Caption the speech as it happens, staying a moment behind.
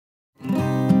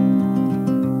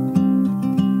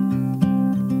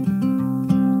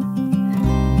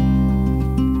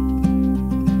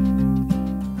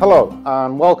Hello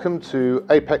and welcome to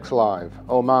Apex Live,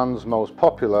 Oman's most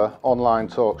popular online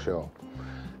talk show.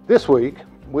 This week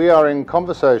we are in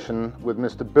conversation with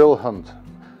Mr. Bill Hunt,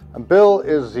 and Bill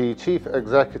is the Chief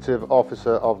Executive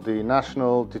Officer of the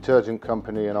National Detergent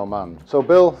Company in Oman. So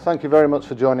Bill, thank you very much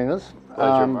for joining us.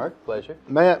 Pleasure, Mark, pleasure.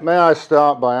 May I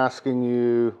start by asking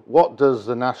you, what does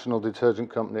the National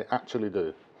Detergent Company actually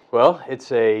do? Well,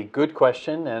 it's a good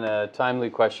question and a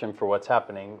timely question for what's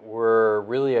happening. We're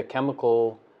really a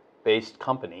chemical-based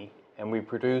company, and we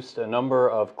produced a number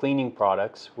of cleaning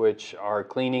products, which are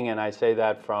cleaning, and I say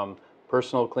that from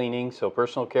personal cleaning, so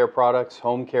personal care products,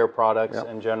 home care products,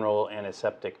 and general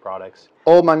antiseptic products.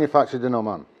 All manufactured in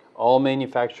Oman? All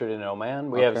manufactured in Oman.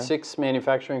 We have 6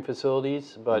 manufacturing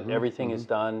facilities, but everything is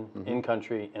done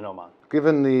in-country in Oman.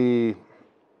 Given the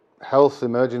health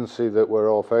emergency that we're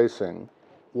all facing,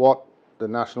 what the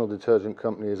National Detergent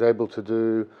Company is able to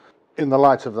do in the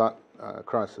light of that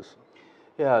crisis?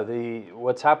 Yeah,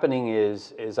 what's happening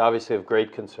is obviously of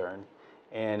great concern,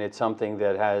 and it's something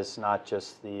that has not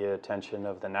just the attention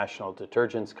of the National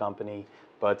Detergents Company,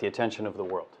 but the attention of the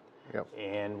world. Yep.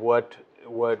 And what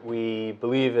we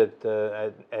believe at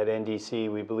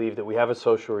NDC, we believe that we have a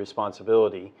social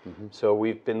responsibility. So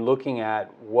we've been looking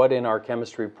at what in our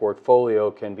chemistry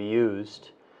portfolio can be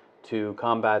used to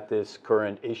combat this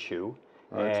current issue,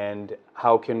 and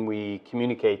how can we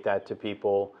communicate that to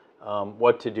people,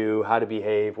 what to do, how to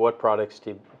behave, what products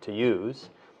to use,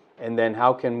 and then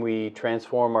how can we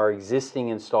transform our existing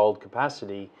installed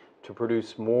capacity to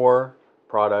produce more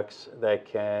products that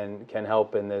can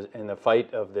help in the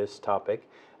fight of this topic,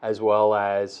 as well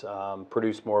as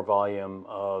produce more volume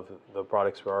of the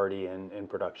products we're already in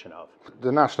production of.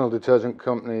 The National Detergent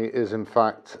Company is in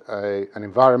fact an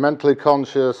environmentally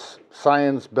conscious,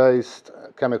 science-based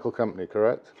chemical company,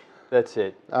 correct? That's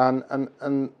it. And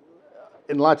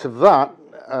in light of that,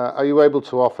 are you able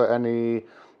to offer any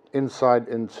insight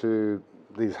into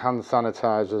these hand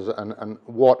sanitizers and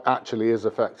what actually is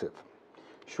effective?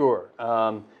 Sure.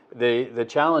 The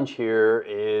challenge here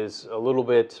is a little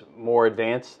bit more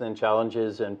advanced than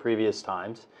challenges in previous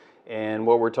times. And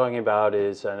what we're talking about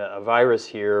is a virus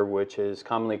here, which is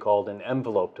commonly called an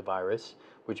enveloped virus,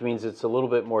 which means it's a little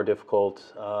bit more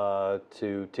difficult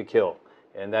to kill.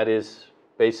 And that is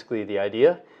basically the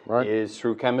idea, is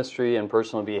through chemistry and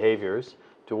personal behaviors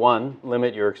to, 1,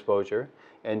 limit your exposure,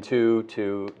 and 2,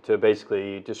 to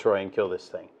basically destroy and kill this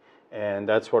thing. And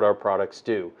that's what our products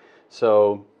do.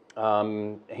 So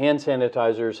hand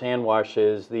sanitizers, hand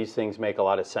washes, these things make a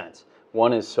lot of sense.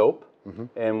 One is soap,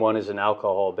 and one is an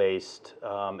alcohol-based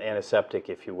antiseptic,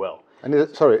 if you will. And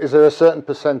is there a certain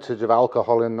percentage of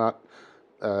alcohol in that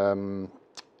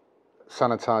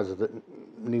sanitizer that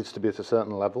needs to be at a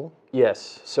certain level?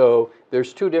 Yes. So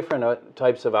there's 2 different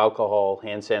types of alcohol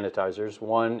hand sanitizers.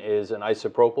 One is an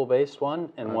isopropyl-based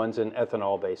one, and one's an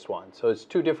ethanol-based one. So it's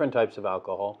 2 different types of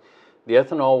alcohol. The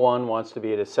ethanol one wants to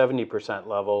be at a 70%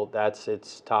 level. That's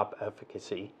its top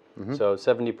efficacy, so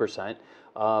 70%.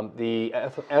 The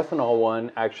ethanol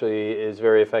one actually is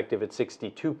very effective at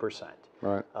 62%.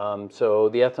 Right. So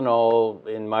the ethanol,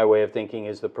 in my way of thinking,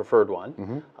 is the preferred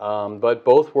one. But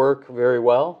both work very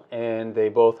well, and they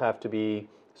both have to be,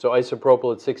 so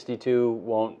isopropyl at 62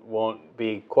 won't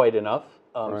be quite enough,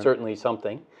 certainly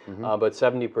something. But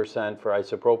 70% for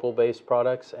isopropyl-based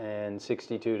products and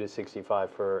 62 to 65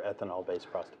 for ethanol-based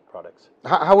products.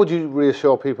 How would you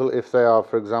reassure people if they are,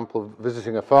 for example,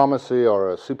 visiting a pharmacy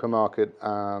or a supermarket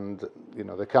and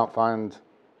they can't find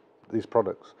these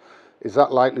products? Is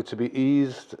that likely to be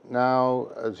eased now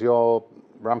as you're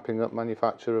ramping up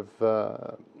manufacture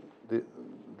of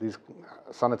these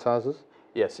sanitizers?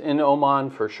 Yes, in Oman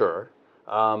for sure.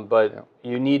 But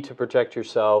you need to protect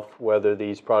yourself whether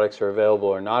these products are available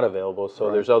or not available,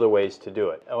 so there's other ways to do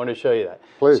it. I want to show you that.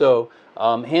 Please. So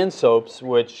hand soaps,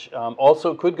 which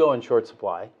also could go in short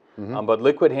supply, but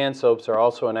liquid hand soaps are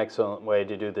also an excellent way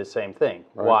to do the same thing.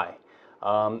 Why?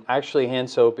 Actually, hand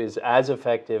soap is as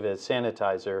effective as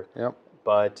sanitizer,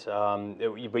 but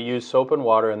we use soap and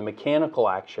water, and the mechanical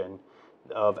action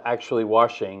of actually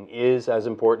washing is as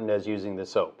important as using the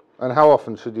soap. And how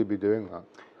often should you be doing that?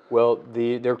 Well,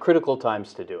 there are critical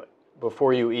times to do it.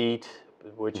 Before you eat,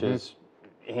 which is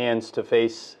hands to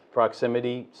face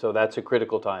proximity, so that's a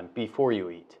critical time, before you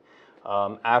eat.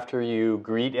 After you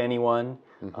greet anyone,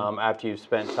 after you've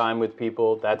spent time with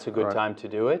people, that's a good time to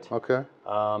do it. Okay.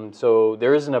 So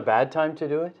there isn't a bad time to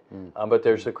do it, but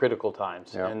there's the critical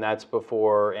times, and that's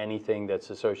before anything that's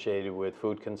associated with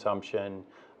food consumption,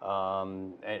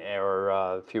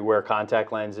 or if you wear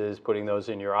contact lenses, putting those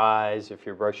in your eyes, if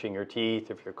you're brushing your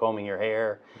teeth, if you're combing your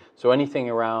hair. So anything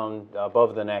around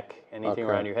above the neck, anything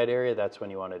around your head area, that's when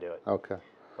you want to do it. Okay.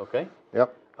 Okay?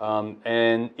 Yep.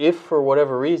 And if for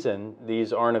whatever reason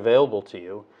these aren't available to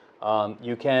you,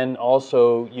 you can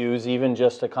also use even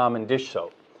just a common dish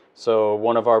soap. So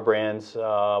one of our brands,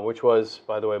 which was,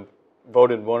 by the way,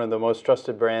 voted one of the most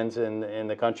trusted brands in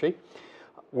the country,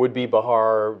 would be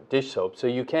Bahar dish soap. So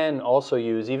you can also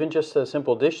use even just a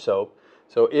simple dish soap.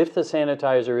 So if the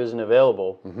sanitizer isn't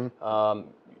available,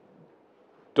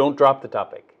 don't drop the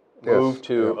topic. Move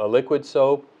to a liquid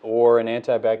soap or an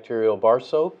antibacterial bar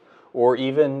soap or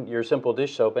even your simple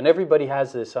dish soap. And everybody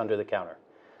has this under the counter.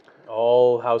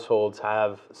 All households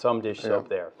have some dish soap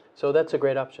there. So that's a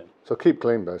great option. So keep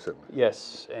clean, basically.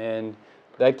 Yes, and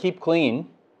that keep clean,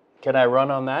 can I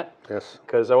run on that? Yes.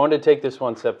 Because I want to take this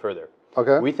one step further.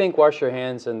 Okay. We think wash your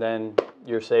hands and then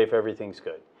you're safe, everything's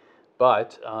good.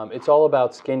 But it's all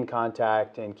about skin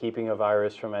contact and keeping a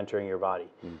virus from entering your body.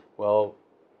 Well,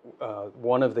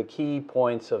 one of the key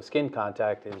points of skin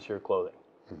contact is your clothing.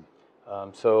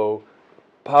 So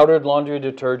powdered laundry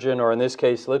detergent, or in this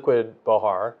case liquid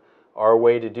Bahar, are a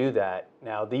way to do that.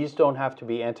 Now these don't have to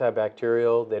be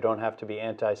antibacterial, they don't have to be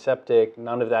antiseptic,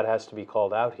 none of that has to be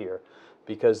called out here,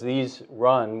 because these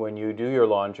run when you do your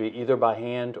laundry either by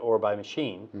hand or by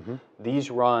machine.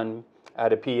 These run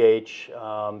at a pH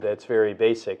that's very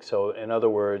basic. So in other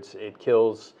words, it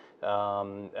kills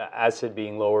acid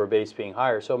being lower, base being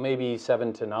higher. So maybe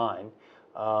 7 to 9.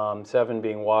 7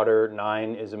 being water,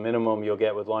 9 is a minimum you'll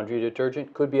get with laundry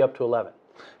detergent, could be up to 11.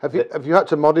 Have you had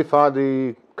to modify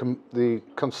the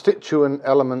constituent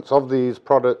elements of these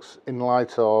products in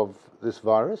light of this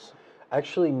virus?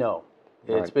 Actually, no.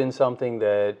 It's been something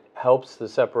that helps the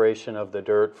separation of the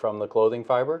dirt from the clothing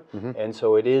fiber, and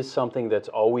so it is something that's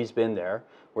always been there.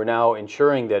 We're now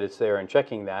ensuring that it's there and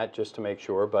checking that just to make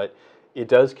sure, but it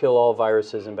does kill all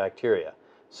viruses and bacteria.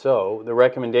 So the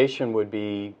recommendation would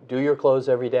be do your clothes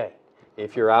every day.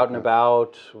 If you're out and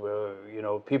about, you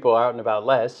know, people are out and about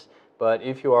less, but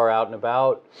if you are out and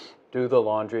about, do the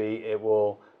laundry. It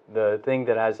will, the thing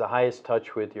that has the highest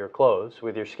touch with your clothes,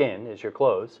 with your skin, is your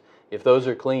clothes. If those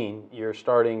are clean, you're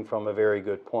starting from a very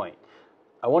good point.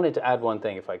 I wanted to add one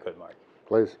thing if I could, Mark.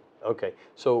 Please. Okay,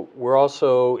 so we're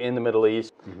also in the Middle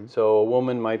East, so a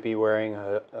woman might be wearing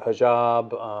a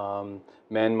hijab,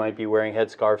 men might be wearing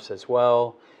headscarves as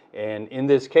well, and in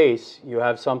this case, you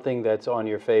have something that's on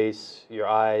your face, your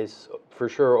eyes, for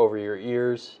sure over your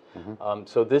ears,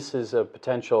 so this is a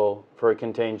potential for a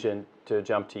contagion to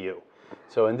jump to you.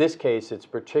 So in this case, it's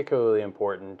particularly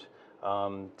important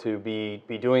to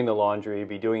be doing the laundry,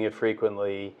 be doing it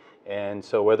frequently, and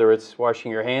so whether it's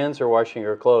washing your hands or washing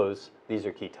your clothes, these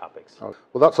are key topics. Well,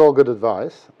 that's all good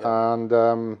advice, and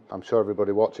I'm sure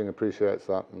everybody watching appreciates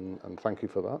that, and thank you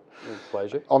for that. It's a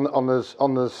pleasure.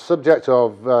 On the subject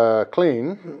of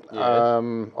clean,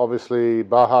 obviously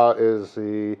Bahar is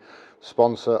the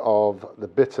sponsor of the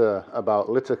Bitter About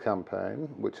Litter campaign,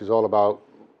 which is all about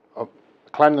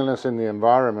cleanliness in the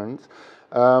environment.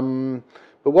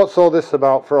 But what's all this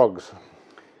about frogs?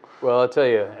 Well, I'll tell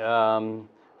you,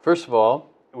 first of all,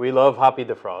 we love Hoppy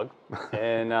the Frog,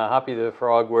 and Hoppy the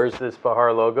Frog wears this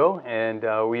Bahar logo,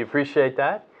 and we appreciate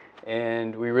that,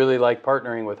 and we really like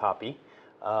partnering with Hoppy.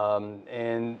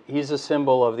 And he's a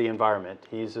symbol of the environment.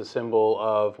 He's a symbol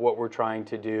of what we're trying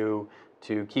to do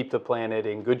to keep the planet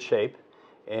in good shape,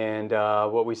 and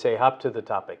what we say, hop to the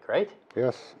topic, right?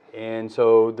 Yes. And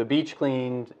so the Beach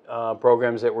Clean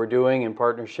programs that we're doing in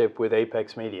partnership with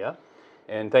Apex Media,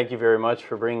 and thank you very much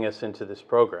for bringing us into this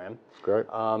program. Great.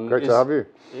 Great to have you.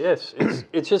 Yes,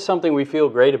 it's just something we feel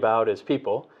great about as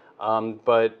people,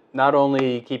 but not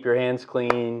only keep your hands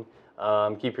clean,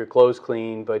 keep your clothes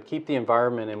clean, but keep the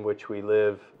environment in which we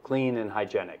live clean and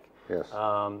hygienic. Yes.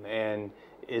 And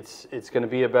it's going to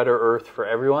be a better earth for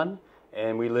everyone,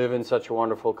 and we live in such a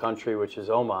wonderful country, which is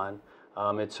Oman.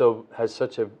 It has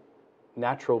such a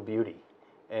natural beauty,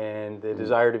 and the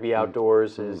desire to be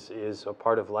outdoors is a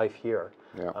part of life here.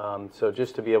 Yeah. So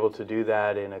just to be able to do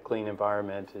that in a clean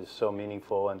environment is so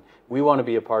meaningful, and we want to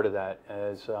be a part of that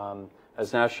as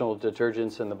National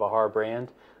Detergents and the Bahar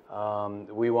brand.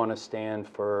 We want to stand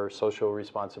for social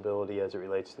responsibility as it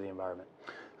relates to the environment.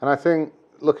 And I think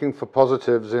looking for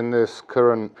positives in this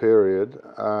current period,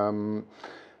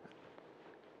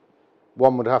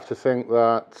 one would have to think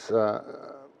that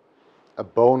a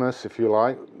bonus, if you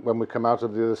like, when we come out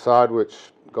of the other side,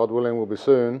 which God willing will be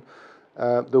soon,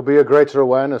 there'll be a greater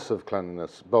awareness of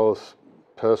cleanliness, both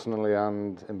personally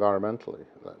and environmentally.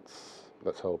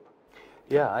 Let's hope.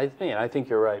 Yeah, I think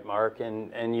you're right, Mark,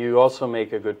 and you also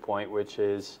make a good point, which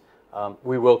is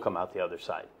we will come out the other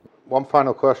side. One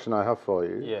final question I have for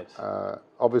you. Yes.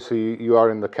 Obviously, you are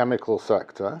in the chemical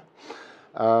sector,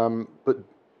 but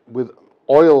with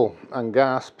oil and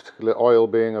gas, particularly oil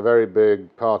being a very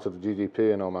big part of the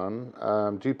GDP in Oman.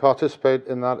 Do you participate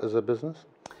in that as a business?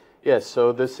 Yes,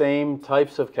 so the same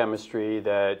types of chemistry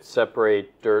that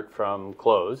separate dirt from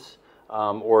clothes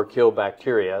or kill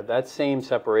bacteria, that same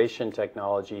separation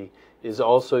technology is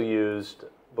also used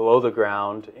below the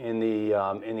ground in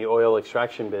the oil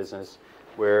extraction business,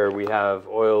 where we have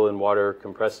oil and water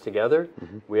compressed together.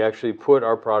 Mm-hmm. We actually put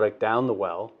our product down the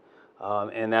well,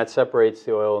 and that separates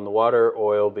the oil and the water.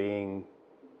 Oil being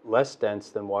less dense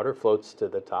than water floats to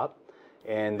the top,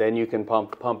 and then you can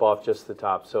pump off just the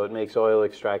top. So it makes oil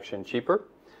extraction cheaper.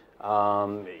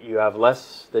 You have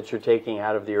less that you're taking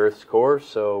out of the Earth's core,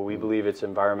 so we believe it's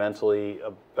environmentally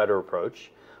a better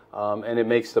approach. And it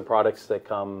makes the products that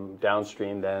come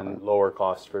downstream then lower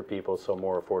cost for people, so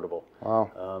more affordable.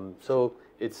 Wow. So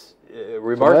it's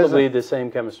remarkably the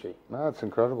same chemistry. That's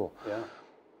incredible. Yeah.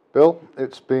 Bill,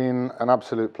 it's been an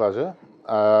absolute pleasure.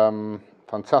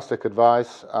 Fantastic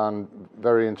advice and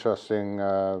very interesting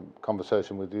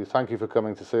conversation with you. Thank you for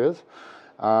coming to see us,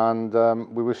 and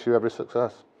we wish you every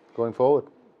success going forward.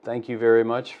 Thank you very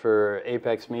much for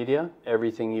Apex Media,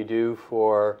 everything you do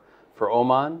for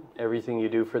Oman, everything you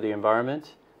do for the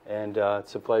environment, and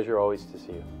it's a pleasure always to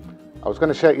see you. I was going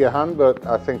to shake your hand, but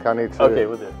I think I need to. Okay,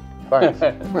 we'll do it. Thanks.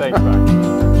 Thanks,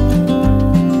 Brian.